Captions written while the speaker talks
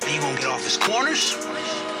You gonna get off his corners?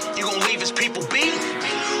 You gonna leave his people be?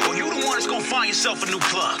 Or you the one that's gonna find yourself a new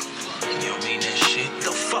plug? You don't mean that shit?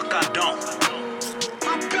 The fuck I don't.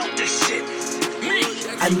 I built this shit. Me.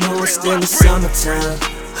 I know it's still the summertime,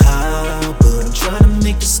 but I'm trying to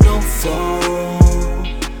make the snowfall.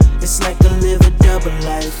 It's like I live a double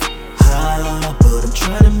life, but I'm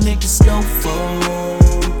trying to make the snowfall.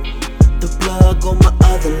 The plug on my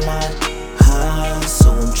other line,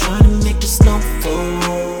 so I'm trying to make the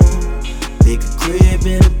snowfall. Bigger crib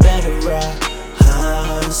and a better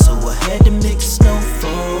ride, so I had to make the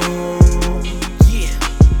snowfall. Yeah,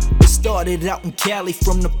 it started out in Cali,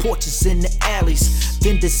 from the porches in the alleys.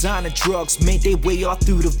 Then designer drugs made their way all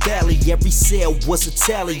through the valley. Every sale was a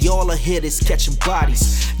tally, all ahead is catching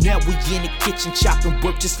bodies. Now we in the kitchen chopping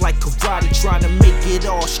work just like karate, trying to make it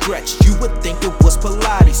all stretch. You would think it was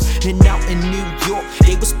Pilates. And out in New York,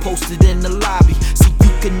 they was posted in the lobby. See, you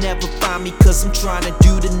can never find me, cause I'm trying to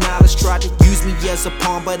do the knowledge. Try to use me as a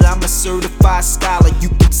pawn, but I'm a certified scholar. You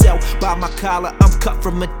can tell by my collar, I'm cut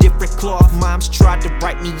from a different cloth. Moms tried to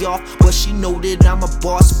write me off, but she know that I'm a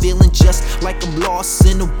boss. Feeling just like I'm lost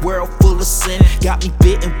in a world full of sin. Got me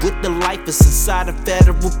bitten with the life is inside a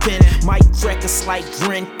federal pen. Might crack a slight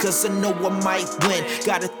grin, cause I know I might win.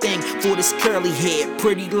 Got a thing for this curly head,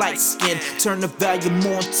 pretty light skin. Turn the volume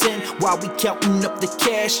on 10 while we counting up the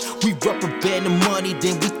cash. We rubber band the money,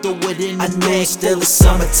 then we throw it in the bag. I know it's still the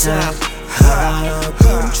summertime, but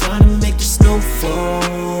I'm trying to make the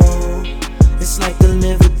snowfall. It's like I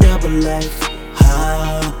live a double life,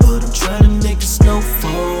 but I'm trying to make the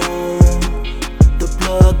snowfall. The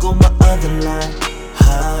plug on my other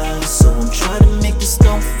line, so I'm trying to make the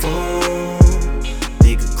snowfall.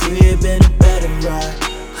 Bigger crib and a better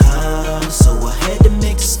ride, so I had to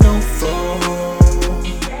make the snowfall.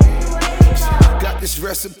 Got this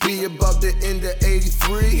recipe about the end of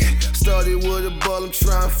 '83. Started with a ball, I'm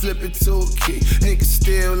trying to flip it to a key. Niggas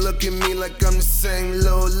still look at me like I'm the same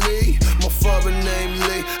Lil Lee. My father named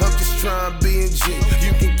Lee, I'm just trying to be in G.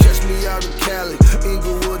 You can catch me out in Cali,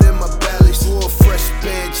 Inglewood in my valleys. Wore fresh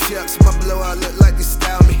band chucks, my blowout look like they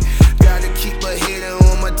style me. Gotta keep a hater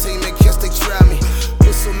on my team in case they try me.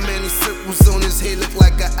 Put so many circles on his head, look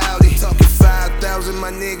like an Audi. Talking 5,000, my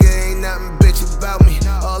nigga ain't nothing bitch about me.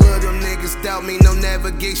 All of them niggas doubt me, no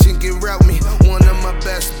navigation can route me. One of my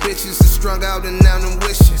best bitches is strung out and now I'm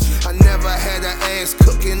wishing. I never had an ass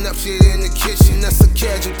cooking up shit in the kitchen. That's a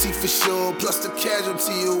casualty for sure, plus the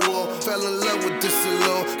casualty of war. Fell in love with this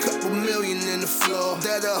alone, couple million in the floor.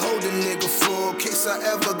 That'll hold a nigga for, case I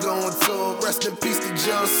ever go on tour. Rest in peace to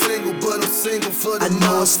John Single, but I'm single for the I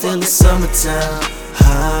know it's still the summertime,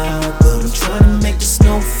 but I'm trying to make the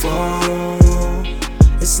snowfall.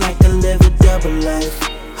 It's like I live a double life,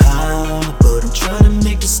 but I'm trying to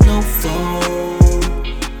make the snowfall.